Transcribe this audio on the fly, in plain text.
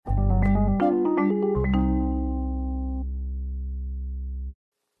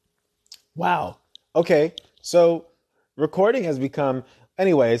Wow. Okay. So recording has become,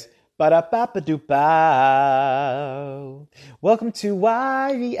 anyways. Ba-da-ba-ba-doo-ba. Welcome to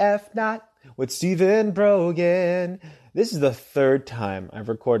YVF Not with Stephen Brogan. This is the third time I've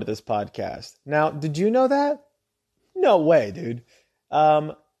recorded this podcast. Now, did you know that? No way, dude.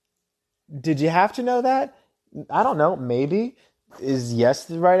 Um, did you have to know that? I don't know. Maybe. Is yes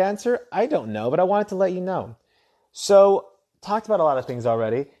the right answer? I don't know, but I wanted to let you know. So, talked about a lot of things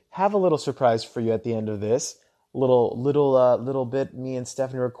already. Have a little surprise for you at the end of this. Little bit me and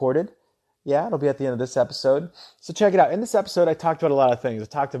Stephanie recorded. Yeah, it'll be at the end of this episode. So check it out. In this episode, I talked about a lot of things. I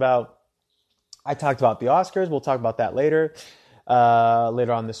talked about the Oscars. We'll talk about that later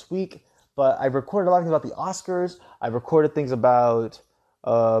on this week. But I recorded a lot of things about the Oscars. I recorded things about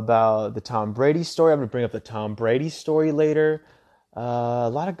the Tom Brady story. I'm going to bring up the Tom Brady story later. A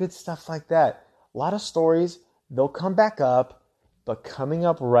lot of good stuff like that. A lot of stories. They'll come back up. But coming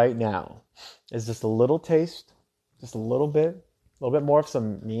up right now is just a little taste, just a little bit more of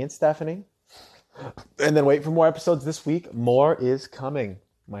some me and Stephanie. And then wait for more episodes this week. More is coming,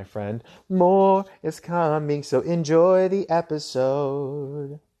 my friend. More is coming. So enjoy the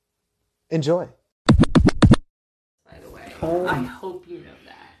episode. Enjoy. By the way, Oh. I hope you know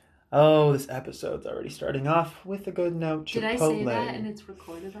that. Oh, this episode's already starting off with a good note. Did I say that and it's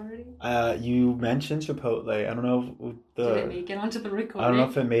recorded already? You mentioned Chipotle. I don't know if Did it make it onto the recording? I don't know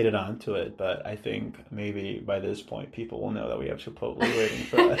if it made it onto it, but I think maybe by this point people will know that we have Chipotle waiting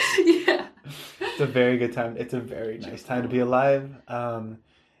for us. Yeah. It's a very good time. It's a very nice time to be alive.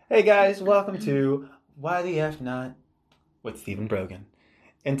 Hey guys, welcome to Why the F Not with Stephen Brogan.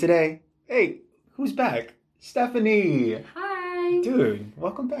 And today, hey, who's back? Stephanie. Hi. Dude,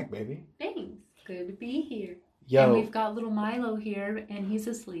 welcome back, baby. Thanks. Good to be here. Yo. And we've got little Milo here, and he's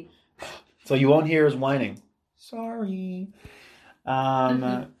asleep. So you won't hear us whining. Sorry.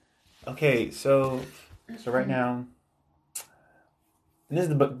 Okay, so right now, and this is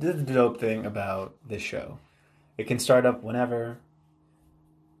the dope thing about this show. It can start up whenever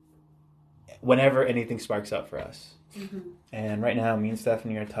anything sparks up for us. Mm-hmm. And right now, me and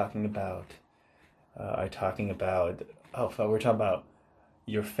Stephanie are talking about we're talking about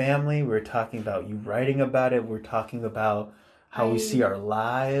your family. We're talking about you writing about it. We're talking about how we see our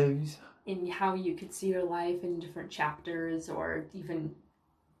lives. And how you could see your life in different chapters or even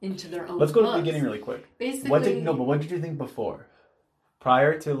into their own Let's go books. to the beginning really quick. Basically, what did you think before?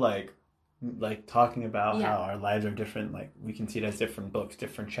 Prior to like talking about how our lives are different, like we can see it as different books,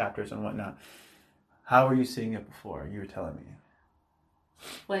 different chapters and whatnot. How were you seeing it before? You were telling me.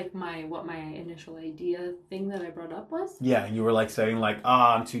 Like what my initial idea thing that I brought up was? Yeah, you were like saying like,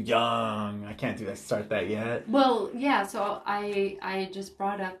 I'm too young. I can't start that yet. Well, yeah, so I just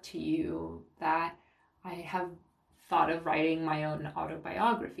brought up to you that I have thought of writing my own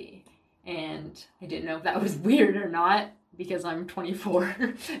autobiography. And I didn't know if that was weird or not because I'm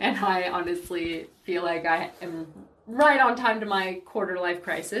 24 and I honestly feel like I am right on time to my quarter life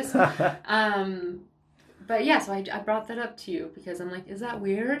crisis. But yeah, so I brought that up to you because I'm like, is that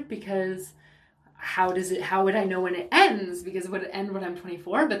weird? Because how would I know when it ends? Because it would end when I'm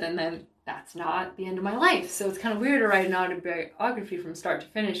 24, but then that's not the end of my life. So it's kind of weird to write an autobiography from start to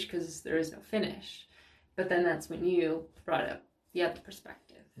finish because there is no finish. But then that's when you brought up the other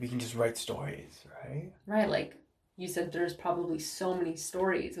perspective. We can just write stories, right? Right, like you said, there's probably so many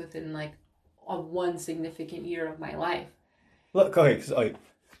stories within like one significant year of my life. Look, okay, so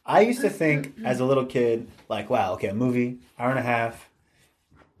I used to think as a little kid, like, wow, okay, a movie, hour and a half,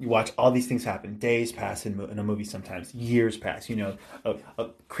 you watch all these things happen. Days pass in a movie sometimes. Years pass. A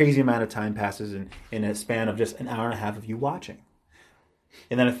crazy amount of time passes in a span of just an hour and a half of you watching.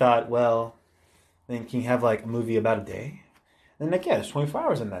 And then I thought, well, then can you have like a movie about a day? And then like, yeah, there's 24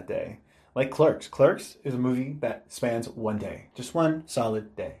 hours in that day. Like Clerks. Clerks is a movie that spans one day. Just one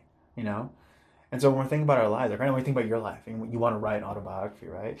solid day, And so when we're thinking about our lives, like right now when we think about your life and you want to write an autobiography,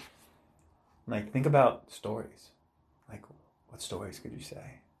 right? Like think about stories. Like what stories could you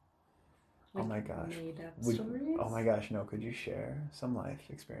say? Like oh my gosh. Stories? Oh my gosh, no, could you share some life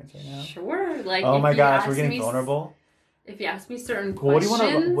experience right now? Sure. Like oh my gosh, we're getting vulnerable. If you ask me certain questions.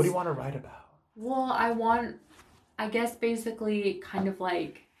 What do you want to write about? Well, I guess basically kind of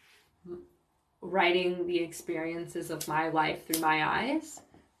like writing the experiences of my life through my eyes.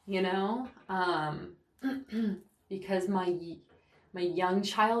 Because my young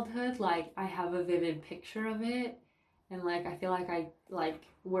childhood, like I have a vivid picture of it, and like I feel like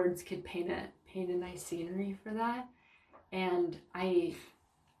words could paint a nice scenery for that, and my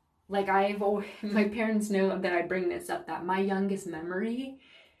parents know that I bring this up, that my youngest memory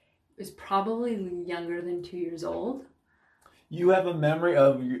is probably younger than 2 years old. You have a memory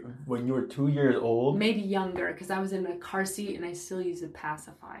of when you were 2 years old? Maybe younger, because I was in a car seat and I still use a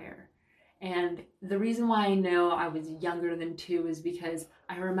pacifier. And the reason why I know I was younger than 2 is because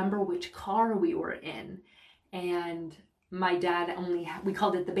I remember which car we were in. And my dad we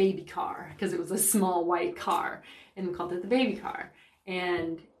called it the baby car because it was a small white car. And we called it the baby car.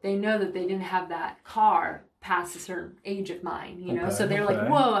 And they know that they didn't have that car past a certain age of mine, you know? Okay, So they're okay. like,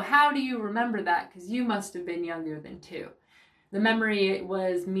 whoa, how do you remember that? Because you must have been younger than 2. The memory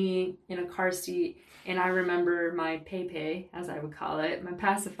was me in a car seat, and I remember my Pepe, as I would call it, my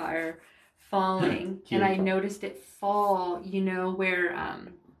pacifier, falling, and I noticed it fall, you know, where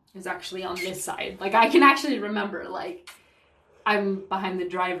it was actually on this side. Like, I can actually remember, like, I'm behind the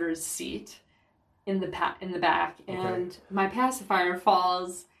driver's seat in the back, and my pacifier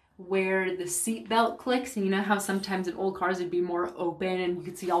falls where the seat belt clicks, and you know how sometimes in old cars it'd be more open and you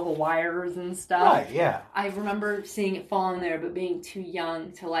could see all the wires and stuff. Right, yeah. I remember seeing it fall in there, but being too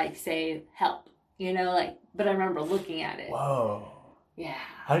young to like say help, you know, like. But I remember looking at it. Whoa. Yeah.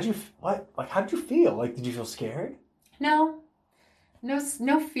 How did you feel? Like, did you feel scared? No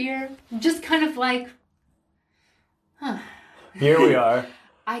fear. Just kind of like, huh. Here we are.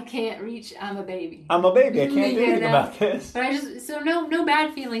 I can't reach. I'm a baby. I can't do anything about this. But no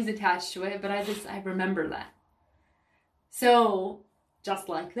bad feelings attached to it. But I remember that. So just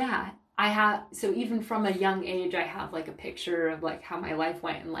like that, so even from a young age, I have like a picture of like how my life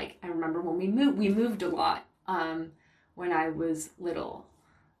went, and like I remember when we moved a lot. When I was little,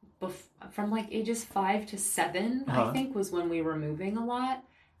 from like ages 5 to 7, I think was when we were moving a lot.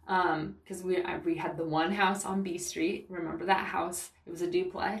 Because we had the one house on B Street. Remember that house? It was a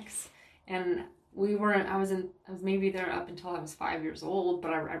duplex, and I was maybe there up until I was 5 years old.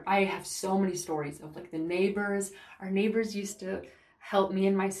 But I have so many stories of like the neighbors. Our neighbors used to help me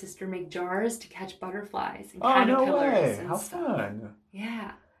and my sister make jars to catch butterflies and caterpillars. No way! And how stuff. Fun!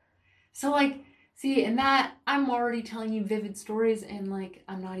 Yeah. So like, see, in that I'm already telling you vivid stories, and like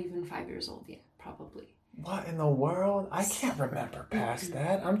I'm not even 5 years old yet, probably. What in the world? I can't remember past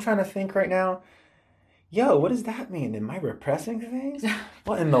that. I'm trying to think right now. Yo, what does that mean? Am I repressing things?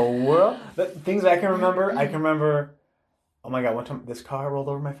 What in the world? The things I can remember, oh my God, one time this car rolled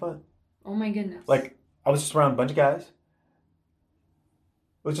over my foot. Oh my goodness. Like, I was just around a bunch of guys. It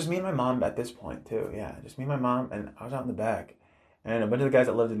was just me and my mom at this point, too. Yeah, just me and my mom, and I was out in the back. And a bunch of the guys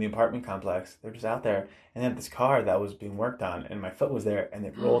that lived in the apartment complex, they're just out there. And they had this car that was being worked on, and my foot was there, and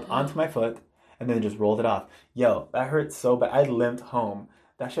it rolled onto my foot. And then just rolled it off. Yo, that hurt so bad. I limped home.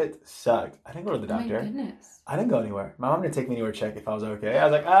 That shit sucked. I didn't go to the doctor. Oh my goodness. I didn't go anywhere. My mom didn't take me anywhere to check if I was okay. I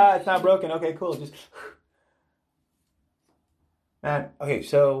was like, it's not broken. Okay, cool. Just man. Okay,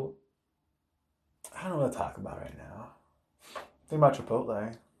 so I don't know what to talk about right now. Thinking about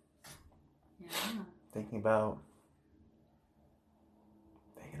Chipotle. Yeah. Thinking about.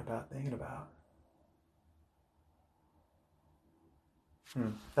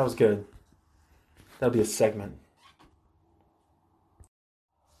 That was good. That'll be a segment.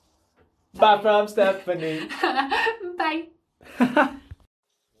 Bye from Stephanie. Bye.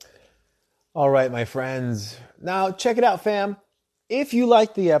 All right, my friends. Now, check it out, fam. If you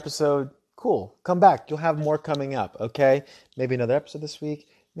liked the episode, cool. Come back. You'll have more coming up, okay? Maybe another episode this week.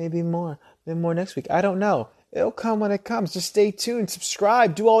 Maybe more. Maybe more next week. I don't know. It'll come when it comes. Just stay tuned.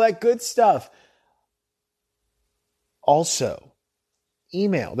 Subscribe. Do all that good stuff. Also,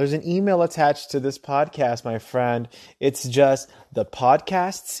 email. There's an email attached to this podcast, my friend. It's just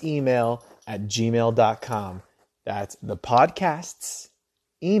thepodcastsemail@gmail.com. That's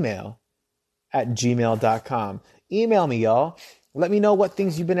thepodcastsemail@gmail.com. Email me, y'all. Let me know what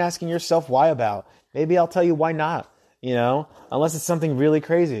things you've been asking yourself why about. Maybe I'll tell you why not, unless it's something really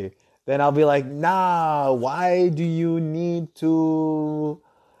crazy. Then I'll be like, nah, why do you need to...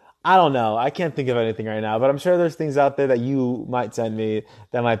 I don't know. I can't think of anything right now, but I'm sure there's things out there that you might send me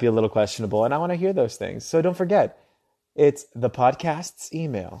that might be a little questionable, and I want to hear those things. So don't forget, it's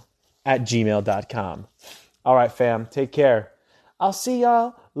thepodcastsemail@gmail.com. All right, fam. Take care. I'll see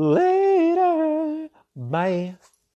y'all later. Bye.